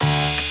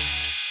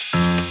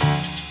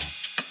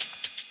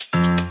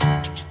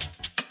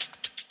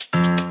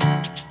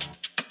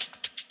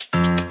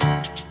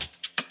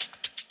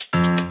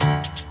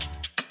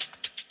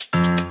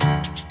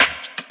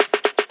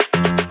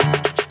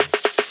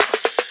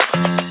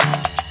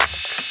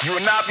You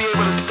will not be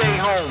able to stay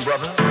home,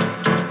 brother.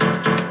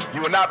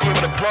 You will not be able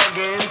to plug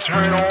in,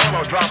 turn on,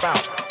 or drop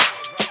out.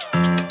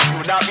 You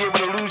will not be able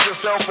to lose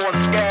yourself on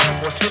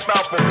scam or skip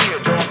out for beer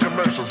during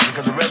commercials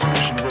because the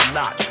revolution will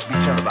not be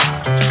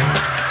televised.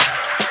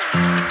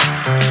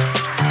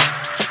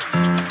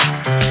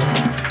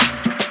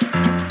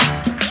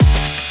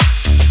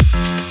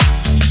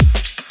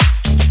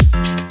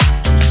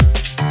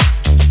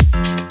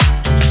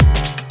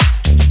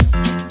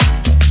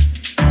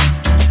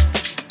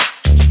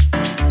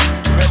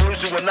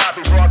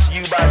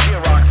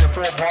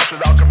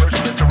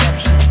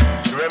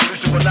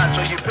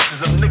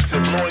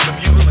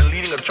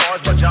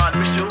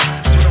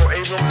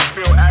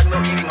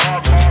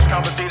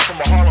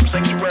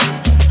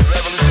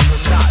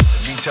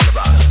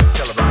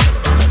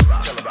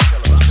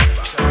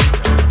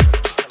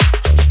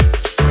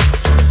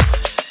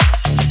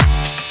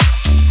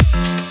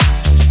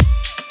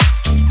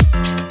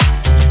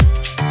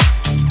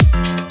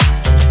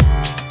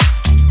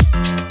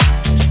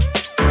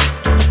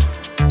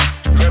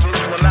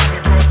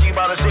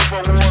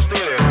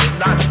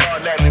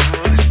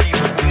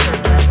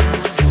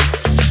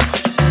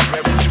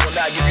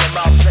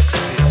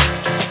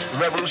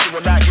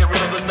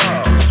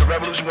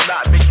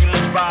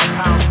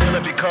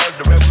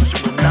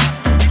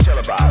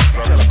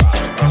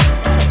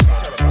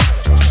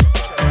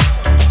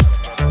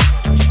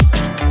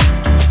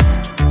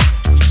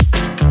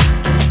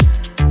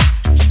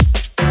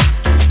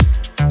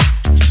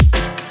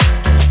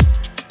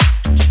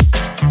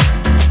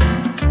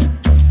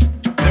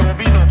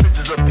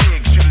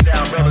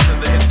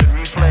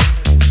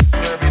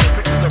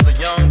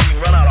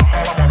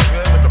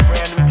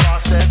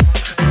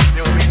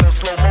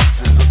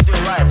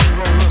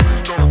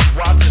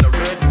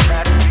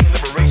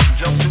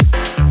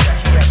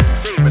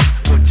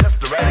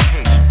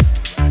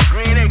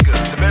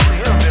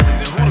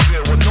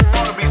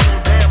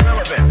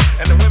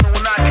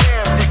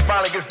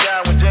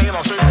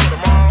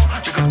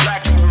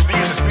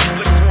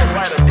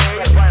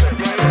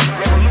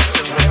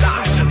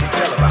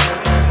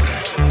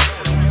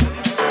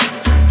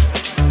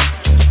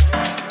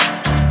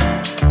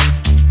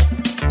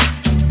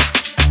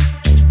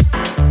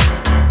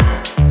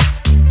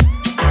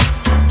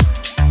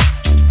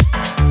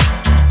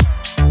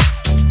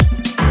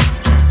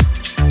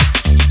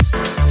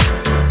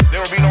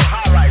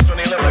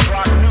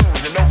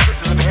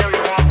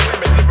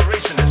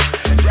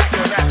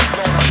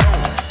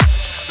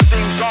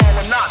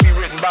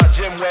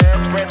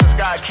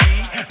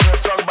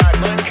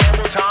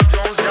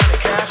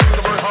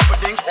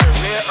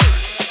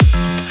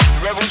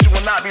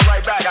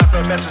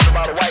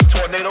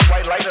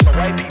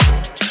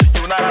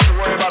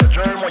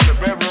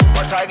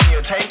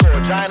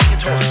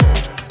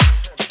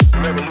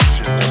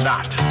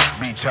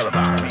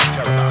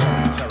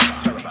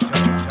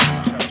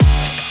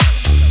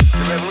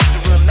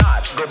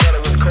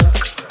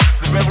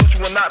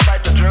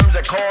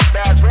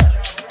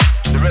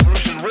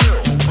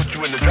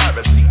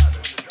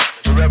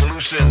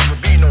 revolution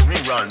will be no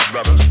reruns,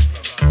 brother.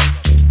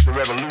 The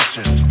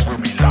revolution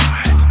will be live.